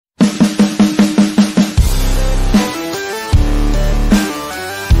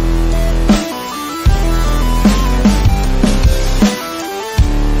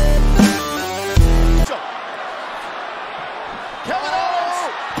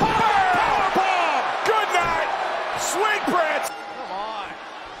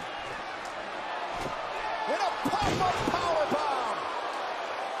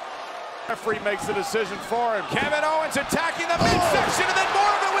referee makes the decision for him. Kevin Owens attacking the midsection and then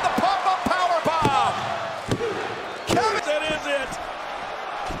more of it with a pop-up powerbomb. Kevin, that is it.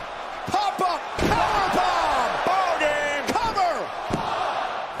 Pop-up powerbomb. Ball game. Cover.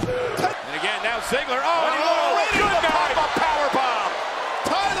 And again, now Ziggler. Oh, and he's already with a pop-up powerbomb.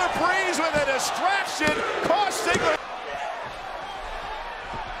 Tyler Breeze with a distraction. Cost Ziggler.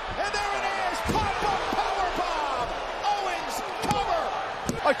 And there it is. Pop-up powerbomb. Owens cover.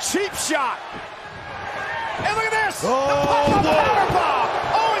 A cheap shot. And look at this. The pop-up powerbomb.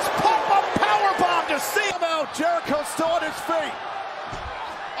 Owens pop-up powerbomb to see him out. Jericho still on his feet.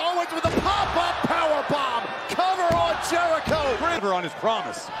 Owens with a pop-up powerbomb. Cover on Jericho. River on his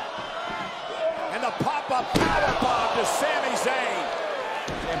promise. And the pop-up powerbomb to Sami Zayn.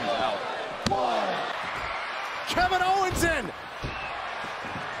 Sami's out. Kevin Owens in.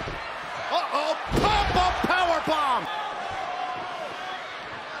 Uh-oh. Pop-up powerbomb.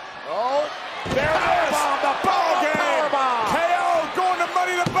 Oh, there it is. The ball game. KO going to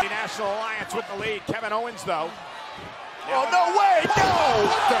Money to Bank. National Alliance with the lead. Kevin Owens, though. Oh, no way. No.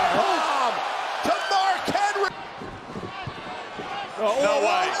 What the hell? To Mark Henry. No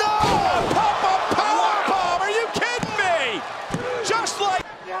way. No. Pop-up powerbomb. Are you kidding me? Just like.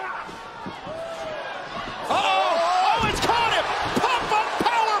 Uh-oh. Owens caught him. Pop-up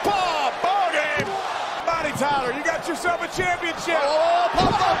powerbomb. Ball game. Bonnie Tyler, you got yourself a championship. Oh,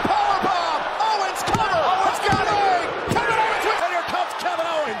 pop-up powerbomb. Owens cover. Owens got it. Kevin Owens with. And here comes Kevin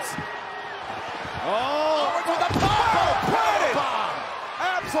Owens. Oh, Owens with a pop-up powerbomb.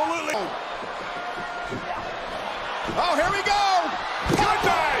 Absolutely. Oh, here we go. Good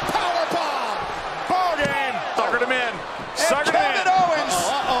night. Powerbomb. Ball game. Suckered him in. Suckered him in. Kevin Owens.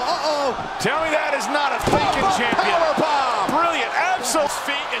 Tell me that is not a thinking champion. Powerbomb. Brilliant. Absolute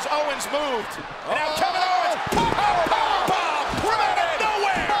feet as Owens moved. And now Kevin Owens. Powerbomb. From out of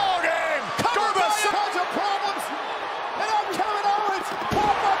nowhere. Ball game. Cover the tons of problems. And now Kevin Owens.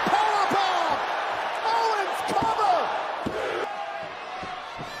 Pop-up powerbomb. Owens cover.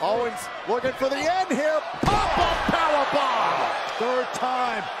 Owens looking for the end here. Pop-up powerbomb. Third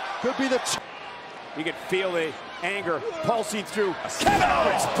time. Could be the. You can feel the anger pulsing through Kevin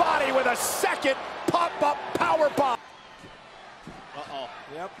Owens' body with a second pop-up powerbomb. Uh-oh.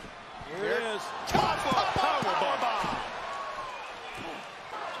 Yep. Here it is. Pop-up powerbomb.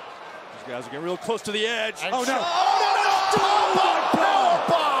 These guys are getting real close to the edge. Oh, no. Pop-up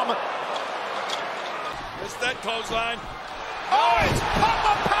powerbomb. Missed that clothesline. Owens.